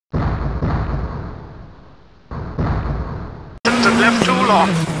left 2 long.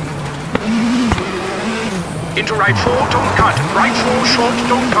 Into right 4, don't cut. Right 4 short,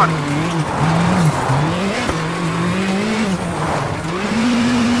 don't cut.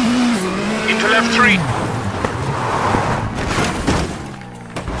 Into left 3.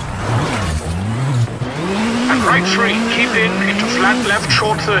 And right 3, keep in, into flat left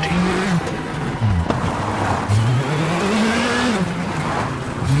short 30.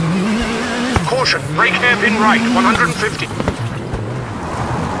 Caution, brake hairpin right, 150.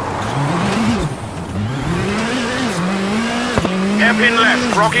 Hairpin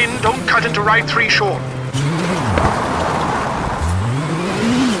left, rock in, don't cut into right 3 short.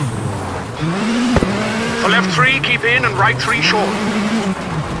 For left 3, keep in and right 3 short.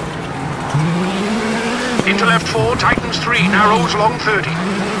 Into left 4, tightens 3, narrows long 30.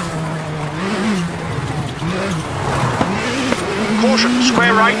 Caution,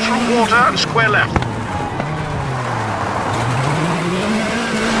 square right through water and square left.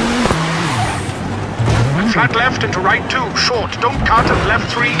 And flat left into right 2, short, don't cut and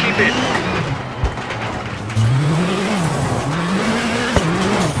left 3, keep in.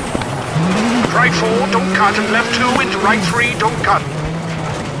 Right 4, don't cut and left 2 into right 3, don't cut.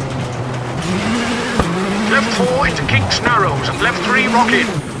 Left 4 into kinks, narrows and left 3, rock in.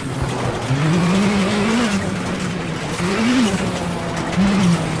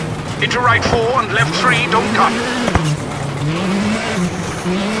 Into right 4 and left 3, don't cut.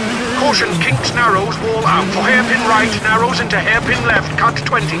 Caution, kinks, narrows, wall out. For hairpin right, narrows into hairpin left, cut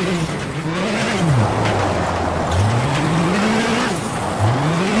 20.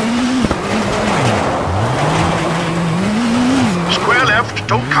 Square left,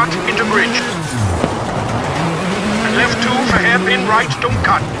 don't cut, into bridge. And left 2 for hairpin right, don't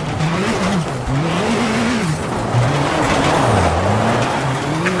cut.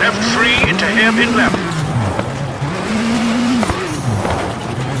 Left 3 into hairpin left.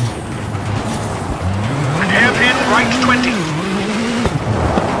 And hairpin right 20.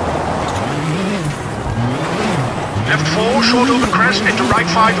 Left 4 short over crest into right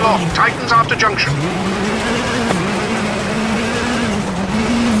 5 long. Tightens after junction.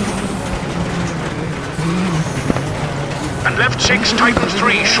 And left 6 tightens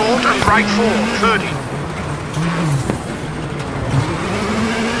 3 short and right 4, 30.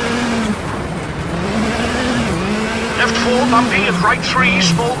 Left 4 bumpy and right 3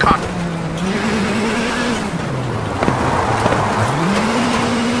 small cut.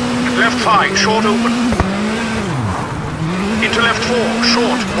 Left 5 short open. Into left 4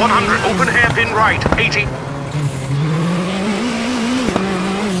 short 100 open hairpin right 80.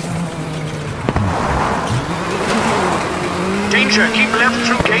 Danger, keep left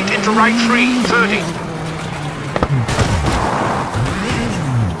through gate into right 3 30.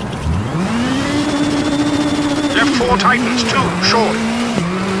 Left 4 tightens, 2, short.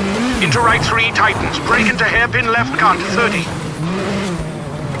 Into right 3 tightens, brake into hairpin left cut, 30.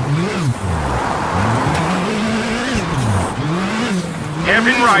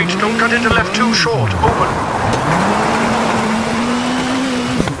 Hairpin right, don't cut into left 2 short, open.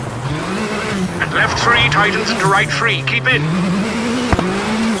 And left 3 tightens into right 3, keep in.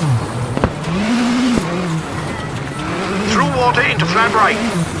 Through water into flat right.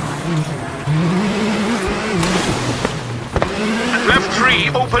 Left 3,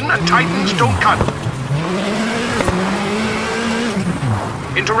 open and tightens, don't cut.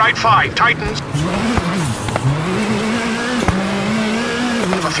 Into right 5, tightens.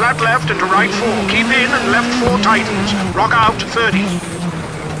 For flat left into right 4, keep in and left 4 tightens. Rock out 30.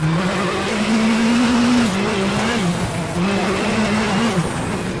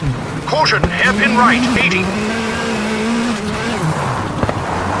 Caution, hairpin right 80.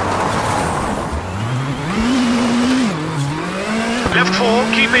 Left 4,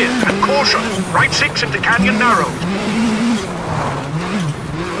 keep in, and caution. Right 6 into canyon narrow.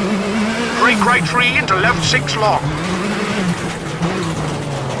 Brake right 3 into left 6 long.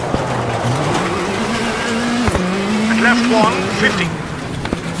 And left 1, 50.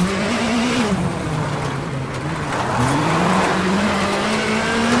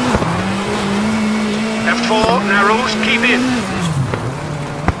 Left 4, narrows, keep in.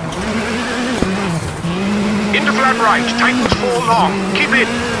 Into flat right, tightens 4 long, keep in.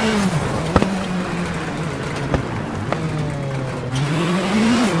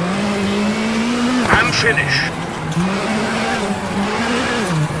 And finish.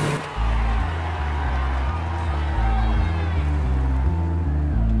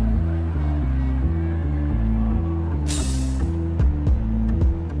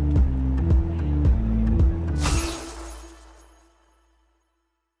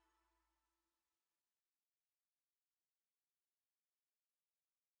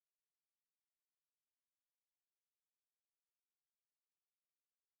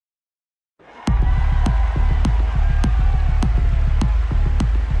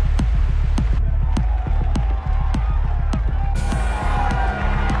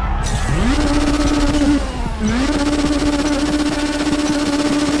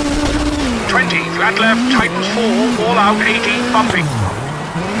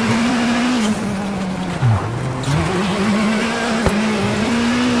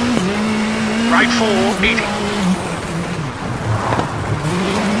 Right 4, 80.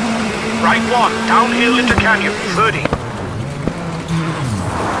 Right 1, downhill into canyon, 30.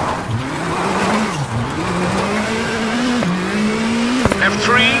 Left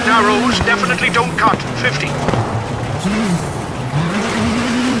 3, narrows, definitely don't cut, 50.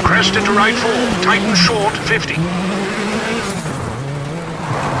 Crest into right 4, tighten short, 50.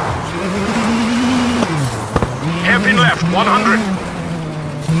 Hairpin left, 100.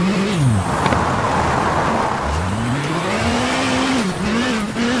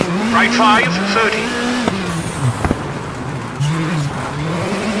 Right 5, 30.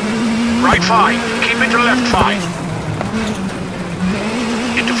 Right 5, keep into left 5.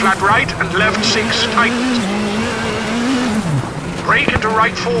 Into flat right and left 6, tightens. Brake into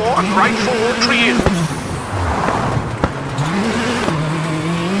right 4 and right 4, tree in.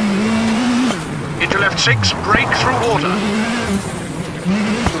 Into left 6, brake through water.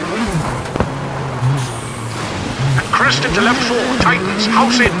 And crest into left 4, tightens,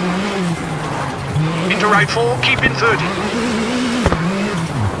 house in. Into right 4, keep in 30.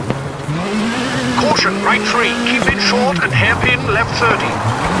 Caution, right 3, keep in short and hairpin left 30.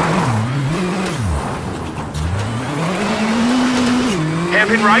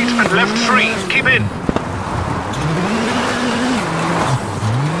 Hairpin right and left 3, keep in.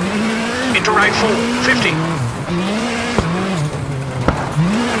 Into right 4, 50.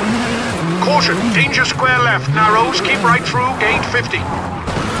 Caution, danger square left, narrows, keep right through, gate 50.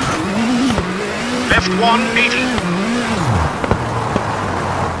 Left 1, 80.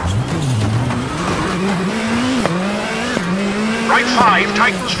 Right 5,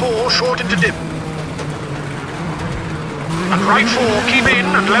 tightens 4, short into dip. And right 4, keep in,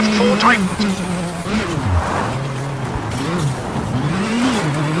 and left 4, tightens.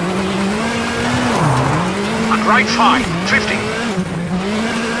 And right 5, 50.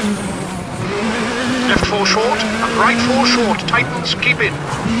 Left 4 short, and right 4 short, tightens, keep in.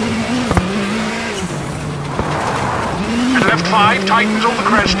 And left 5, tightens over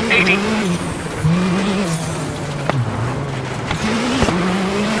crest, 80.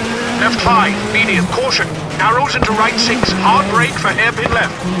 Left 5, medium, caution. Narrows into right 6, hard brake for hairpin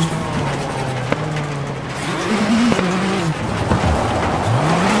left.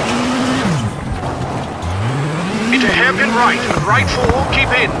 Into hairpin right, and right 4, keep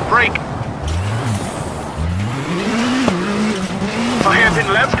in, brake. For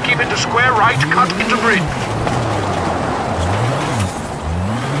hairpin left, keep into square right, cut into grid.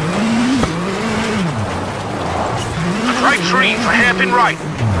 And right 3 for hairpin right.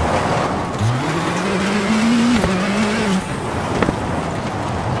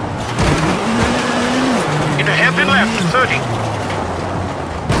 Into hairpin left, 30.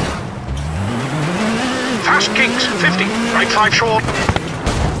 Fast kinks, 50. Right 5 short.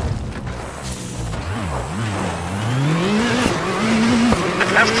 And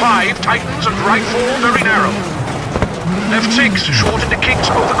left 5, tightens, and right 4, very narrow. Left 6, short into kicks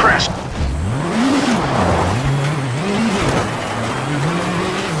over crest.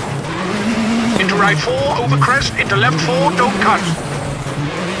 Into right 4, over crest, into left 4, don't cut.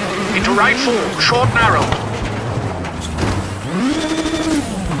 Into right 4, short narrow.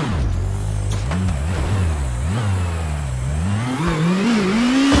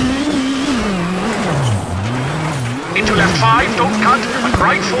 Into left 5, don't cut, and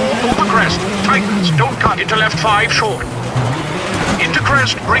right 4, over crest, tightens, don't cut, into left 5, short. Into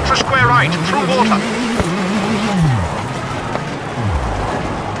crest, brake for square right, through water.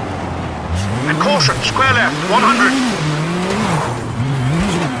 And caution, square left, 100.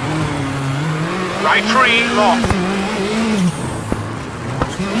 Right 3, long.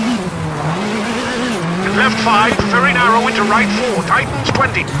 And left 5, very narrow into right 4, tightens,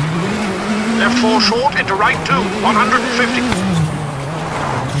 20. Left 4 short into right 2, 150.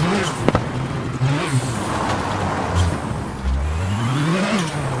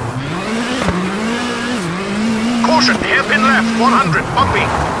 Caution, hairpin left, 100, bumpy.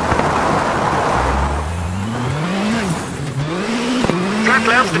 Flat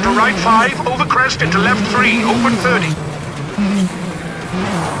left into right 5, over crest into left 3, open 30.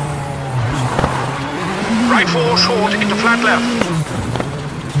 Right 4 short into flat left.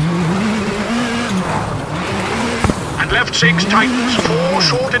 And left 6 tightens, 4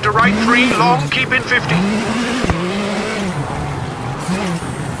 short into right 3, long, keep in 50.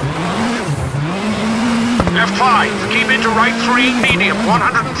 Left 5, keep into right 3, medium,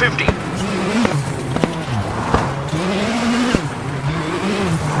 150.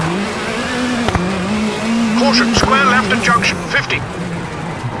 Caution, square left at junction, 50.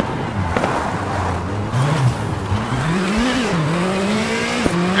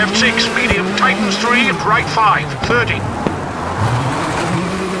 Left 6, medium, tightens 3 and right 5, 30.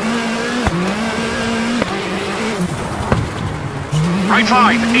 Right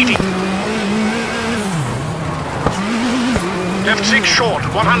 5, 80. Left 6 short,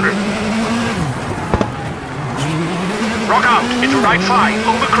 100. Rock out, into right 5,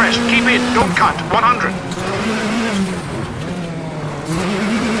 over crest, keep in, don't cut, 100.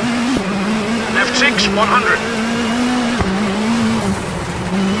 Left 6, 100.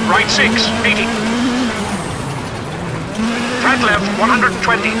 Right 6, 80. Flat left,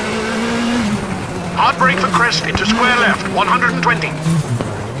 120. Hard brake for crest into square left, 120.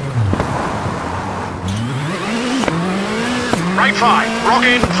 Right 5, rock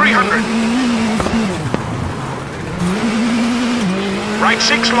in, 300. Right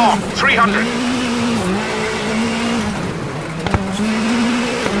 6 long, 300.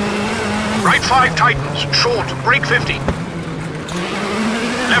 Right 5 tightens, short, brake 50.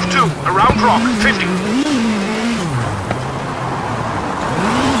 Left 2, around rock, 50.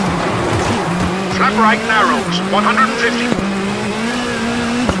 Flat right narrows, 150.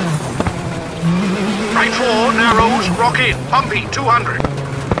 Right 4 narrows, rock in, bumpy, 200.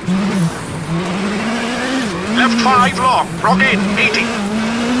 Left 5 long, rock in, 80.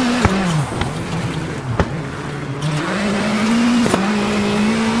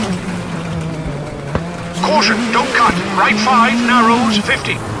 Caution, don't cut. Right 5 narrows,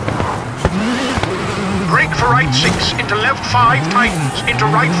 50. Brake for right 6, into left 5 tightens, into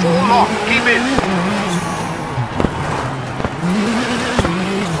right 4 long, keep in.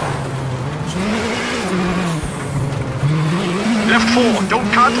 Left 4,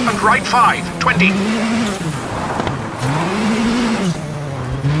 don't cut, and right 5, 20.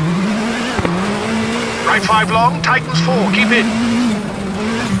 Right 5 long, tightens 4, keep in.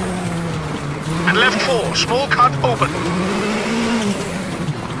 And left 4, small cut, open.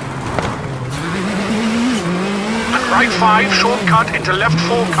 And right 5, short cut into left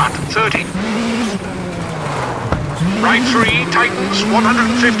 4 cut, 30. Right 3, tightens,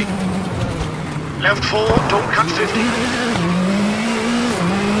 150. Left 4, don't cut, 50.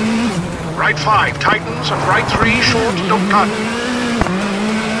 Right 5, tightens, and right 3, short, don't cut.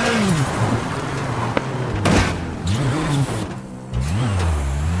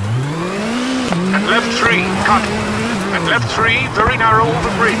 And left 3, cut. And left 3, very narrow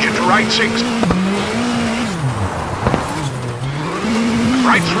over bridge into right 6.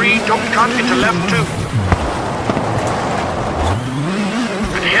 Right 3, don't cut into left 2.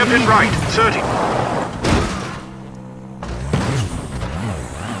 And hairpin right, 30.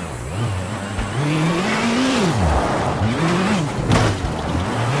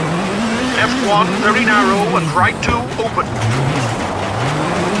 Left 1, very narrow, and right 2, open.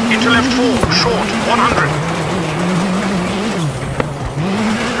 Into left 4, short, 100.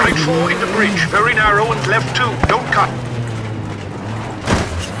 Right 4 into bridge, very narrow, and left 2, don't cut.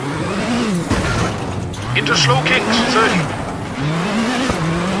 Into slow kinks, 30.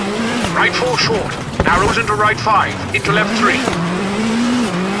 Right 4 short, narrows into right 5, into left 3.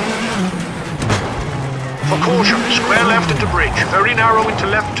 For caution, square left into bridge, very narrow into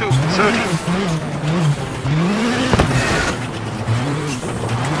left 2, 30.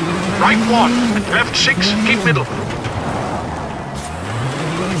 Right 1, and left 6, keep middle.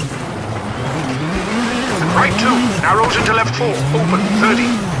 And right 2, narrows into left 4, open, 30.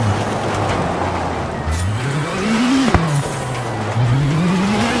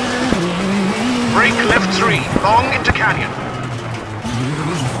 Brake left 3, long into canyon.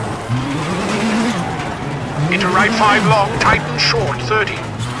 Into right 5 long, tighten short, 30.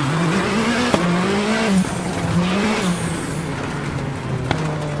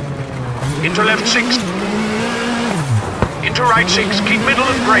 Into left 6. Into right 6, keep middle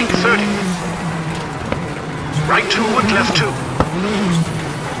and brake, 30. Right 2 and left 2.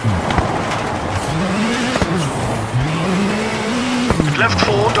 And left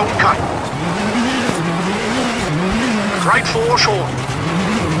 4, don't cut. And right 4 short.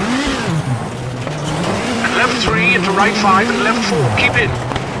 And left 3 into right 5 and left 4, keep in.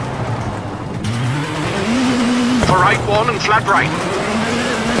 For right 1 and flat right.